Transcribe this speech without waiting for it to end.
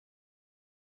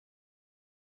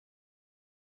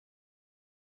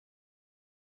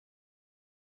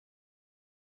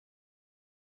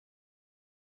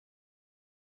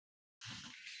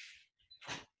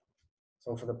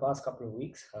So for the past couple of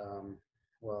weeks,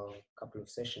 well, couple of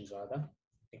sessions rather,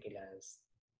 I think it has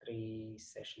 3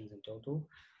 sessions in total.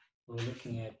 We're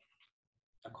looking at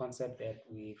a concept that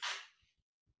we've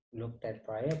looked at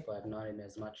prior, but not in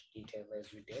as much detail as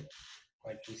we did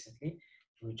quite recently,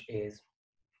 which is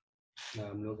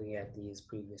looking at these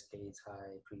previous days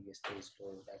high, previous days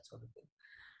low, that sort of thing.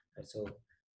 Right, so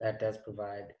that does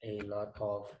provide a lot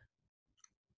of,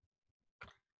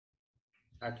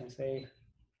 I can say,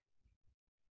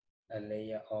 a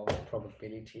layer of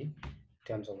probability in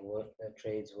terms of work the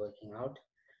trades working out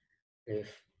if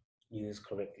used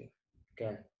correctly.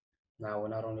 Okay. Now we're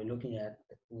not only looking at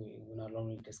we not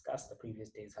only discuss the previous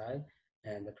day's high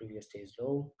and the previous day's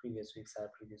low, previous week's high,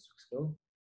 previous week's low,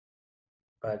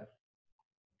 but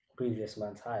previous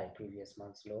month's high, previous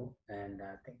month's low, and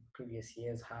I think previous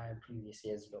year's high, previous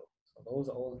year's low. So those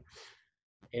are all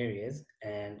areas,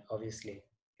 and obviously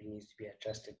it needs to be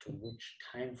adjusted to which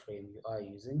time frame you are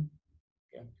using.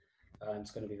 Okay.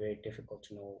 It's going to be very difficult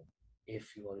to know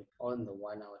if you are on the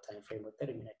 1 hour time frame or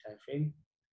 30-minute time frame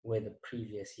where the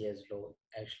previous year's low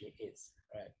actually is,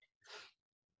 right?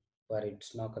 But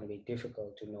it's not going to be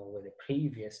difficult to know where the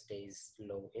previous day's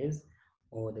low is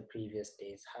or the previous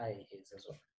day's high is as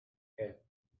well. Okay.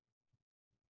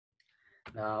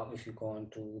 Now, if you go on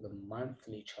to the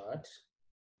monthly chart,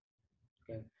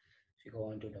 okay, if you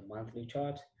go on to the monthly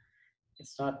chart,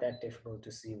 it's not that difficult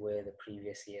to see where the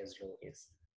previous year's low is.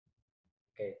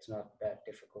 Okay, it's not that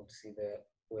difficult to see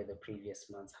where the previous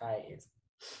month's high is.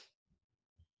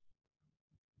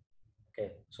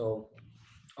 Okay, so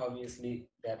obviously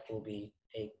that will be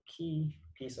a key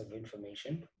piece of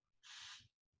information.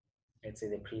 Let's say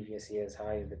the previous year's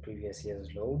high is the previous year's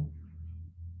low,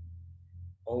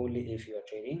 only if you are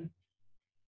trading,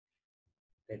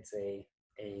 let's say,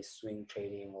 a swing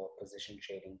trading or position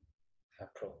trading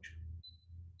approach.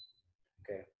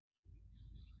 Okay,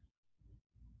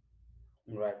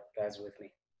 right, guys, with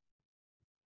me.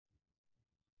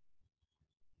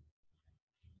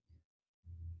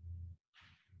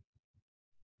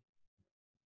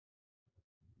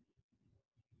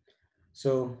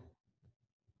 So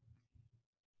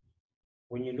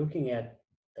when you're looking at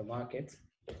the market,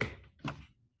 okay,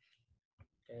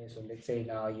 so let's say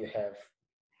now you have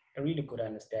a really good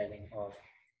understanding of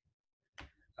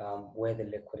where the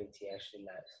liquidity actually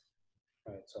lies.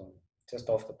 Right, so just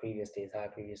off the previous day's high,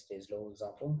 previous day's low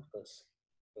example, because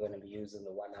we're going to be using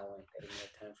the 1 hour and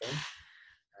 30-minute time frame,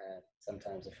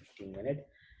 sometimes a 15-minute.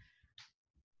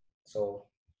 So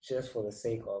just for the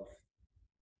sake of,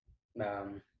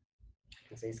 I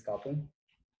can say, scalping,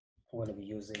 we're going to be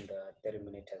using the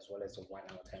 30-minute as well as the 1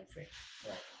 hour time frame,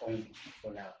 right? Only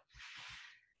for now.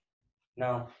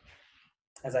 Now,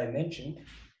 as I mentioned,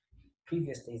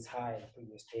 previous day's high,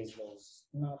 previous day's low is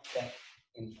not that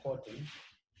important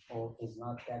or is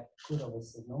not that good of a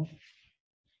signal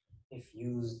if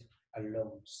used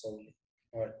alone solely.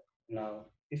 Or now,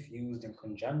 if used in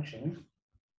conjunction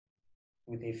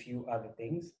with a few other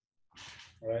things,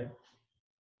 right?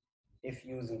 If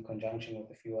used in conjunction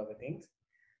with a few other things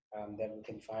that we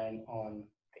can find on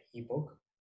the ebook,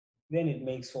 then it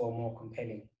makes for a more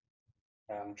compelling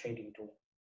trading tool.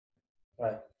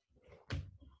 Right.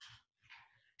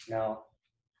 Now,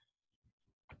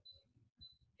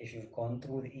 if you've gone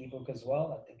through the ebook as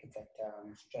well, I think it's at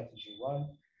strategy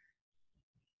 1,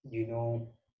 you know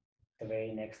the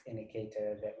very next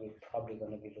indicator that we're probably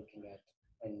going to be looking at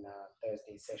in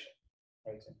Thursday's session.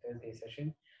 Right, so Thursday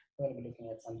session, we're going to be looking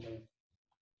at something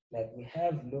that we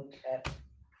have looked at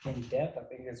in depth. I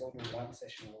think there's only one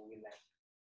session where we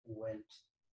went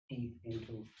deep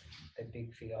into the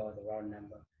big figure or the round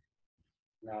number.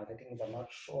 Now the thing is, I'm not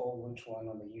sure which one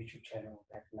on the YouTube channel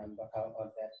that number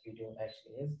of that video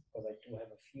actually is, because I do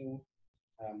have a few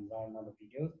round number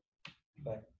videos,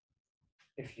 but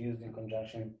if used in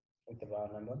conjunction with the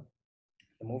round number,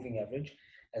 the moving average,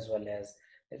 as well as,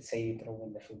 let's say you throw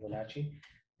in the Fibonacci,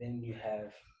 then you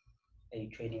have a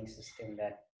trading system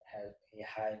that has a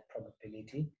high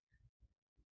probability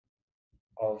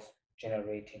of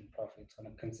generating profits on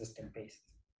a consistent basis.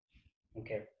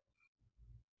 Okay,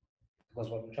 because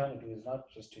what we're trying to do is not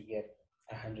just to get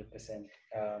 100%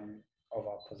 of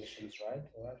our positions right,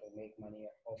 or make money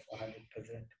off 100%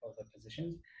 of the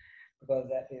positions, because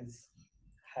that is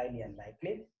highly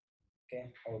unlikely. Okay,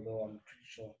 although I'm pretty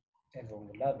sure everyone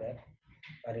would love that,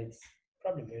 but it's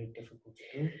probably very difficult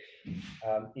to do,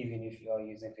 even if you are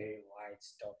using very wide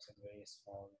stops and very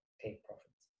small take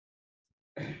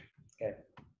profits. Okay,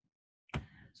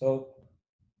 so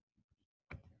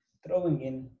throwing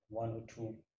in one or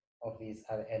two of these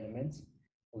other elements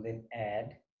will then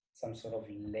add some sort of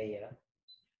layer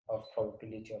of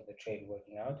probability of the trade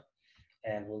working out.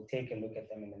 and we'll take a look at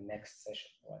them in the next session,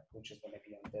 right, which is going to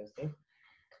be on Thursday.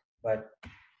 But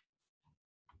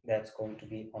that's going to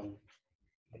be on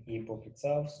the ebook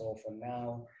itself. So for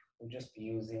now, we'll just be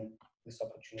using this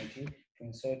opportunity to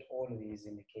insert all of these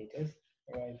indicators,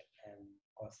 right, and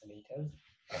oscillators.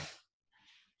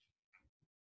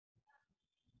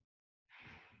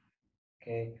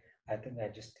 Okay, I think I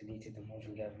just deleted the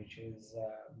moving averages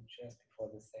just before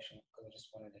this session because I just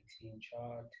wanted a clean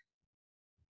chart.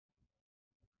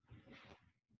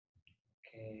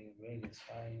 Okay, red is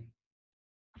fine.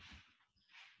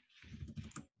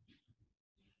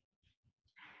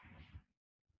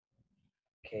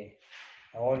 Okay,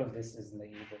 all of this is in the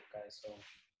ebook, guys, so if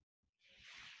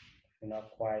you're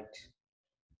not quite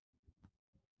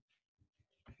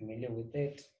familiar with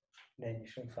it, then you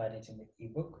should find it in the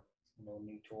ebook. So no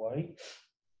need to worry.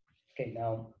 Okay,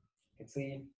 now you can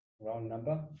see round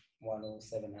number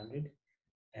 10700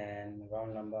 and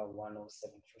round number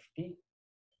 10750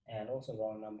 and also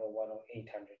round number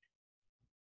 10800.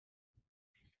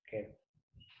 Okay,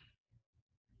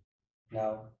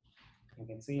 now you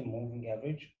can see moving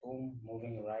average, boom,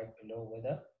 moving right below where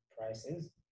the price is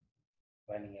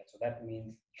running at. So that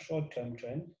means short-term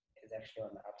trend is actually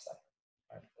on the upside,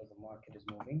 right? Because the market is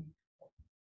moving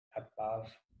above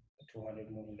the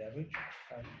 200 moving average,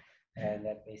 right? And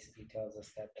that basically tells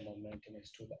us that the momentum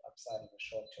is to the upside in the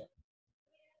short term.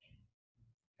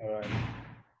 All right.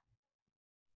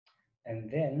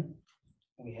 And then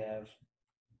we have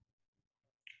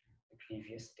the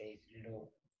previous day's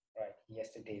low, right?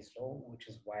 Yesterday's low, which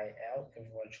is YL.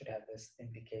 Everyone should have this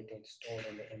indicator stored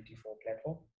on the MT4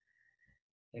 platform.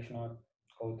 If not,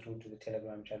 go through to the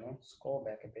Telegram channel, scroll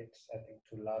back a bit, I think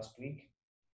to last week.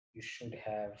 You should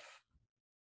have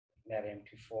that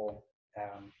MT4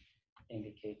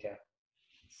 indicator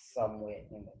somewhere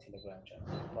in the Telegram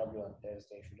channel, probably on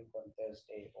Thursday. If you look on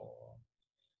Thursday or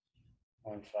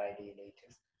on Friday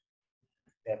latest,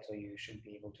 that's where you should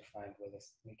be able to find where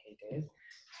this indicator is.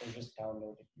 So just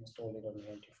download it, install it on the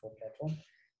MT4 platform,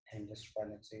 and just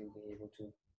run it so you'll be able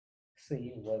to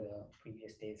see where the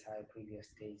previous day's high, previous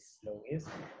day's low is.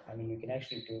 I mean, you can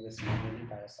actually do this manually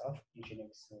by yourself each and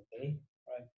every single day,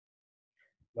 right?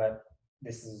 But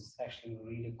this is actually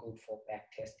really good for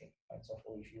back testing, right? So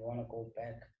if you want to go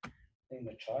back in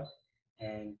the chart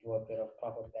and do a bit of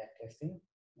proper back testing,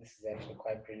 this is actually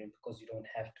quite brilliant because you don't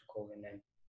have to go in and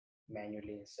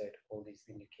manually insert all these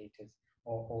indicators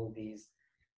or all these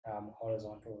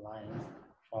horizontal lines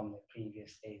from the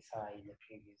previous day's high in the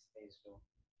previous day's low.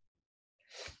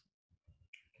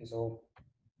 Okay, so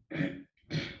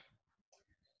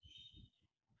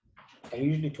I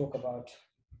usually talk about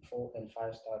 4 and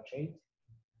 5 star trades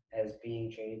as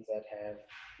being trades that have,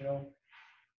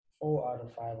 4 out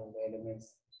of 5 of the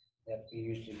elements that we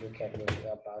usually look at when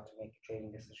we're about to make a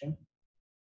trading decision.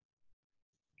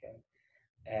 Okay,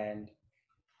 and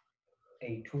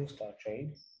a 2-star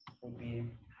trade would be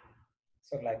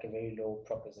sort of like a very low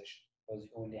proposition because you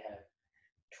only have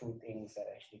 2 things that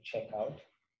actually check out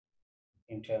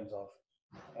in terms of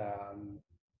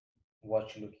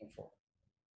what you're looking for.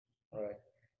 All right.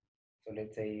 So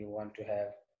let's say you want to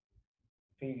have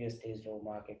previous day's low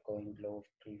market going below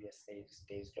previous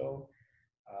day's low,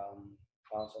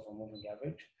 bounce of a moving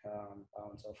average,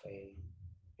 bounce of a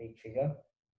big figure,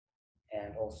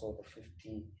 and also the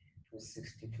 50 to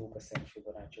 62%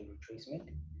 Fibonacci retracement.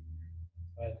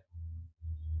 Right.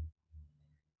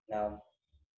 Now,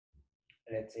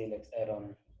 let's add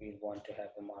on, we want to have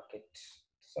the market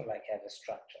sort of like have a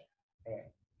structure.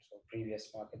 Right. So previous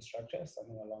market structure,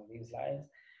 something along these lines,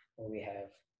 where we have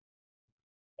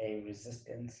a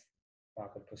resistance,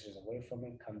 market pushes away from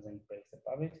it, comes and breaks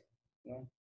above it,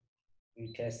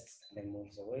 retests and then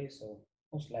moves away. So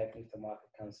most likely if the market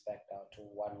comes back down to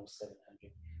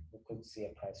 10700, we could see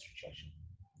a price rejection.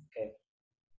 Okay.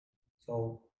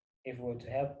 So if we were to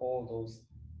have all those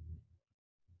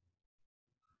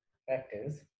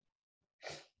factors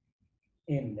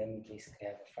in, then we basically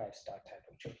have a 5-star type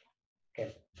of trade.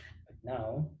 Okay. But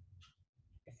now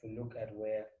if we look at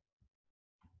where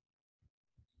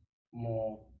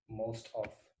most of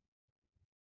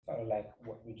like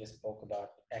what we just spoke about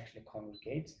actually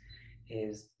congregates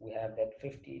is we have that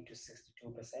 50 to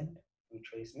 62%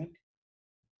 retracement.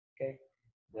 Okay,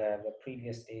 we have the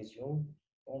previous day's low,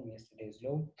 on yesterday's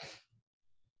low.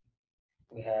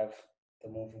 We have the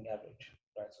moving average,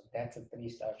 right? So that's a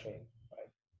 3-star trade,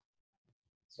 right?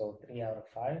 So 3 out of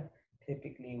 5.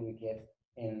 Typically, we get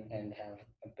in and have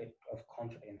a bit of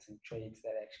confidence in trades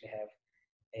that actually have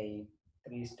a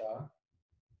 3-star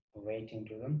rating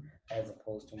to them, as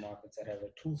opposed to markets that have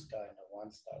a 2-star and a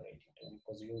 1-star rating to them,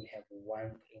 because you only have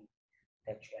one thing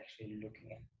that you're actually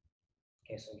looking at.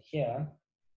 Okay, so here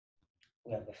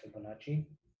we have the Fibonacci,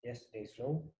 yesterday's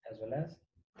low, as well as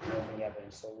moving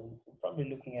average. So we're probably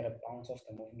looking at a bounce off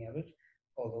the moving average,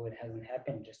 although it hasn't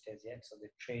happened just as yet. So the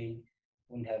trade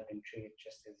wouldn't have been traded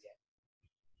just as yet.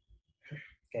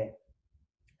 Okay,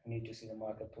 we need to see the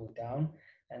market pull down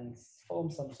and form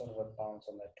some sort of a bounce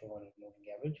on that 200 moving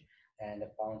average and a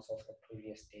bounce off the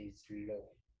previous day's low,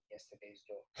 yesterday's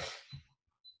low.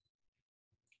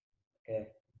 Okay.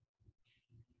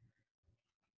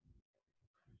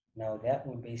 Now that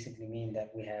would basically mean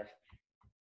that we have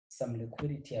some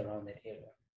liquidity around that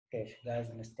area. Okay, if you guys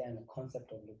understand the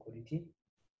concept of liquidity,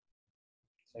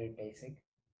 it's very basic,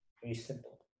 very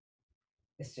simple.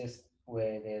 It's just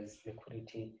where there's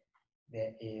liquidity,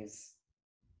 there is,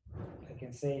 I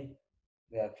can say,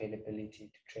 the availability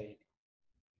to trade.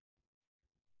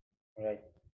 All right.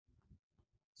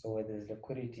 So where there's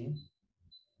liquidity,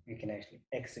 you can actually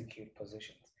execute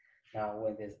positions. Now,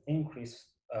 when there's increased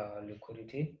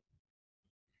liquidity,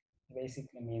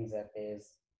 basically means that there's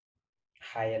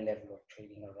higher level of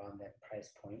trading around that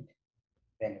price point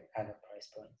than at other price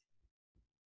points.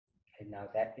 And now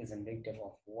that is indicative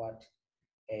of what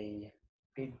a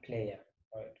big player,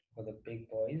 right, or the big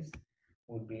boys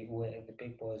would be, where the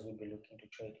big boys would be looking to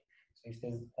trade. So if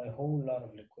there's a whole lot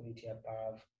of liquidity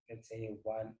above, let's say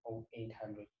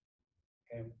 10800,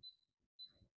 okay,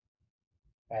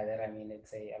 by that I mean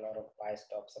let's say a lot of buy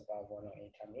stops above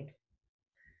 10800,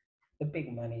 the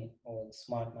big money or the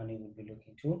smart money would be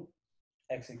looking to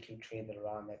execute trades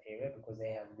around that area because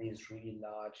they have these really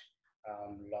large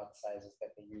lot sizes that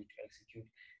they need to execute.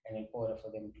 And in order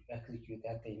for them to execute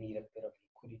that, they need a bit of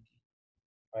liquidity,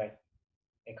 right?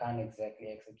 They can't exactly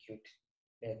execute,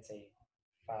 let's say,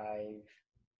 five,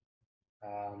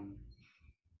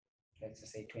 let's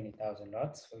just say 20,000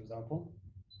 lots, for example,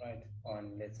 right?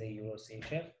 On, let's say, Euro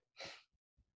CHF.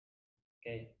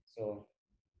 Okay, so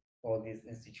all these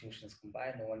institutions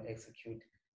combined, they want to execute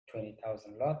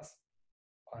 20,000 lots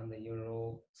on the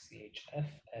Euro CHF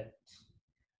at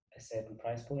a certain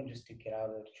price point just to get out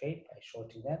of the trade by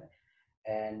shorting that.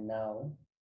 And now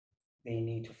they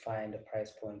need to find a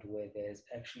price point where there's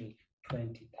actually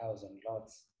 20,000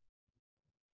 lots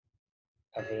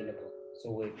available.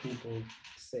 So where people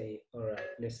say, all right,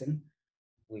 listen,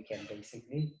 we can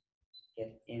basically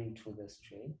get into this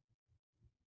trade,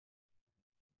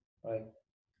 right,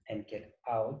 and get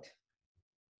out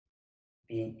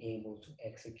being able to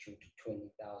execute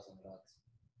 20,000 lots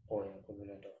or an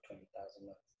equivalent of 20,000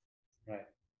 lots, right?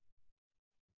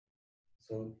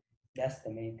 So that's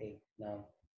the main thing. Now,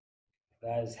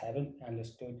 guys haven't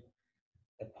understood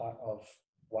the part of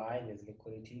why there's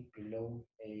liquidity below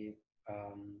a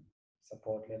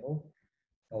support level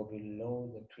or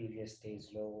below the previous day's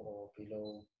low or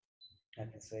below, I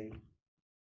can say,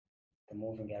 the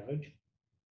moving average.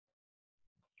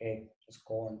 Okay, just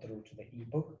go on through to the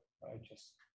ebook, right?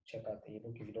 Just check out the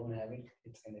ebook. If you don't have it,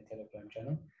 it's in the Telegram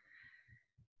channel.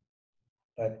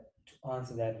 But to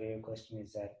answer that very question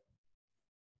is that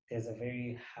there's a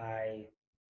very high,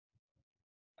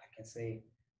 I can say,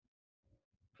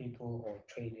 people or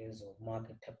traders or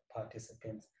market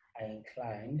participants are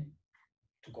inclined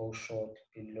to go short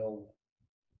below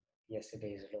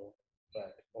yesterday's low,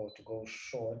 but or to go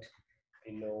short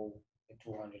below the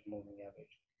 200 moving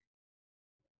average,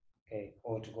 okay,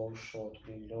 or to go short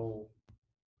below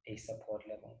a support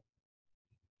level.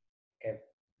 Okay.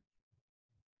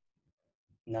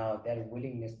 Now that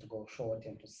willingness to go short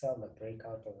and to sell the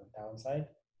breakout of the downside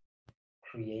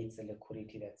creates the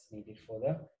liquidity that's needed for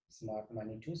the smart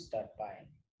money to start buying.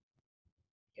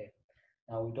 Okay.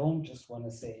 Now we don't just want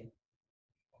to say,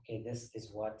 okay, this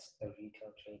is what the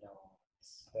retail trader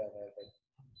or the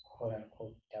quote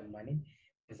unquote dumb money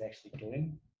is actually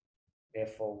doing.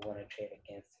 Therefore, we want to trade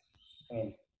against it. I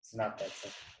mean, it's not that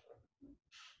simple.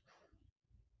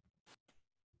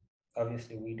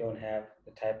 Obviously, we don't have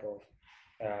the type of,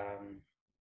 I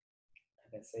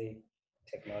can say,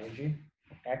 technology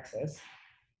access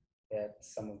that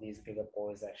some of these bigger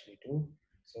boys actually do.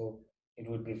 So it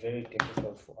would be very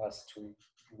difficult for us to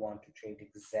want to trade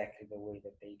exactly the way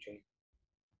that they trade.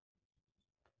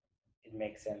 It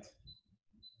makes sense.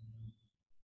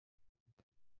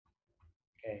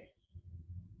 Okay,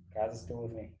 guys, are still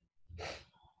with me.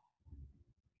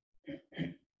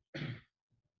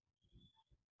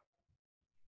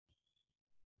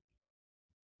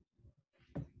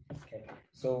 Okay,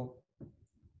 so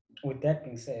with that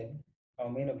being said, our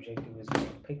main objective is to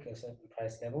pick a certain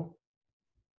price level,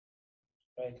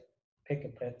 right? Pick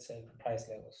a certain price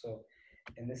level. So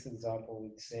in this example,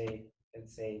 we'd say,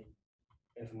 let's say,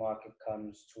 if market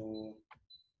comes to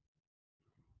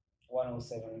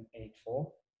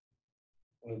 107.84,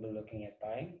 we'll be looking at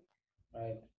buying,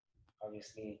 right?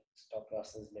 Obviously, stop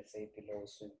losses, let's say below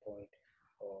swing point,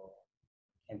 or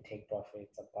and take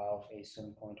profits above a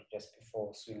swing point or just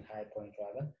before swing high point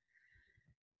rather.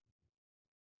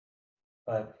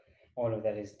 But all of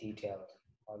that is detailed,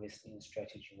 obviously, in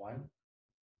strategy one.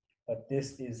 But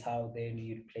this is how then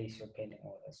you place your pending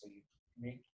order. So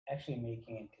you actually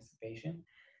making anticipation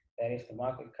that if the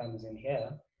market comes in here,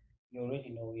 you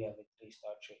already know we have a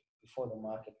 3-star trade before the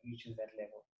market reaches that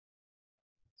level.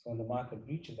 So when the market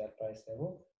reaches that price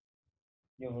level,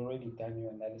 you've already done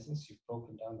your analysis, you've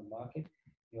broken down the market,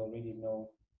 you already know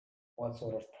what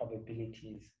sort of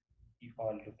probabilities you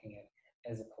are looking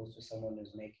at, as opposed to someone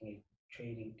who's making a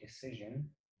trading decision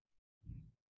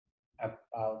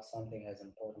about something as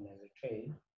important as a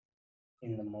trade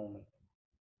in the moment.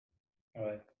 All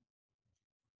right.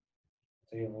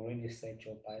 So you've already set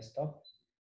your buy stop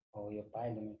or your buy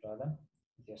limit rather,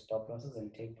 with your stop losses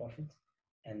and take profits,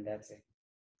 and that's it.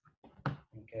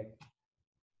 Okay.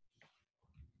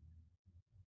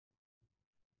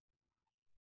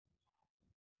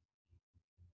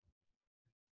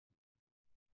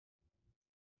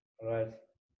 All right.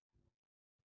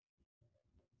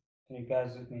 Are you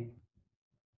guys with me?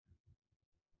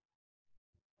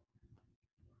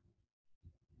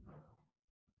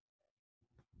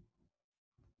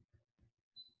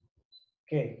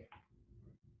 Okay.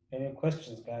 Any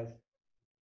questions, guys?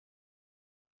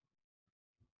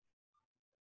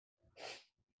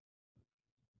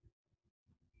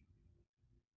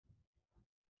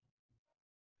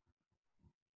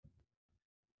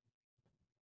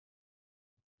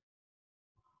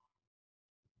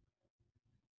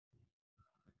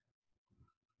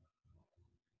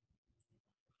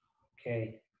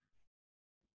 Okay.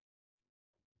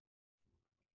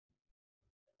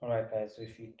 All right, guys. So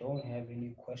if you don't have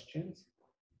any questions,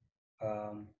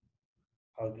 um,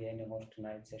 I'll be ending off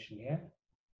tonight's session here.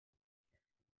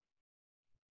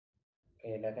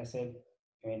 Okay, like I said,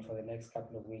 I mean, for the next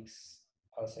couple of weeks,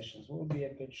 our sessions will be a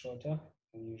bit shorter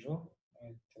than usual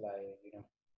until I,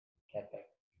 get back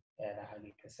at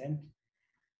 100%.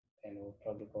 And we'll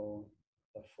probably go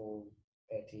the full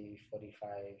 30, 45,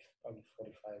 probably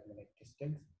 45-minute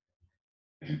distance.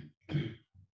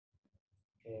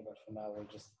 Okay, but for now, we'll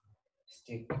just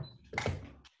stick to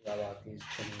about these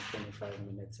 20,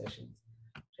 25-minute sessions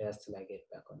just till I get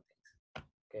back on things.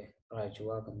 Okay, all right, you're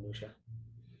welcome, Lucia.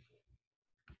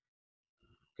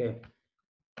 Okay,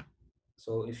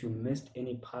 so if you missed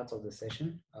any parts of the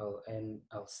session,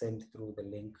 I'll send through the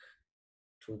link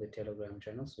to the Telegram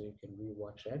channel so you can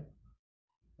rewatch that,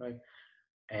 right?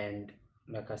 And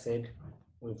like I said,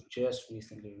 we've just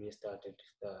recently restarted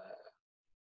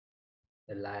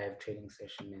the live trading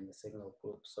session in the Signal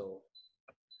group. So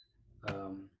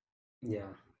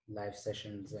yeah, live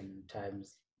sessions and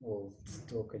times will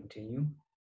still continue.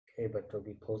 Okay, but they'll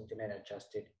be posted and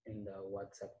adjusted in the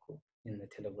WhatsApp group, in the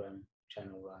Telegram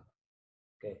channel rather.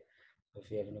 Okay, so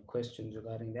if you have any questions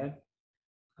regarding that,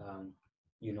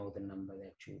 you know the number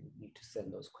that you need to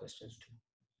send those questions to.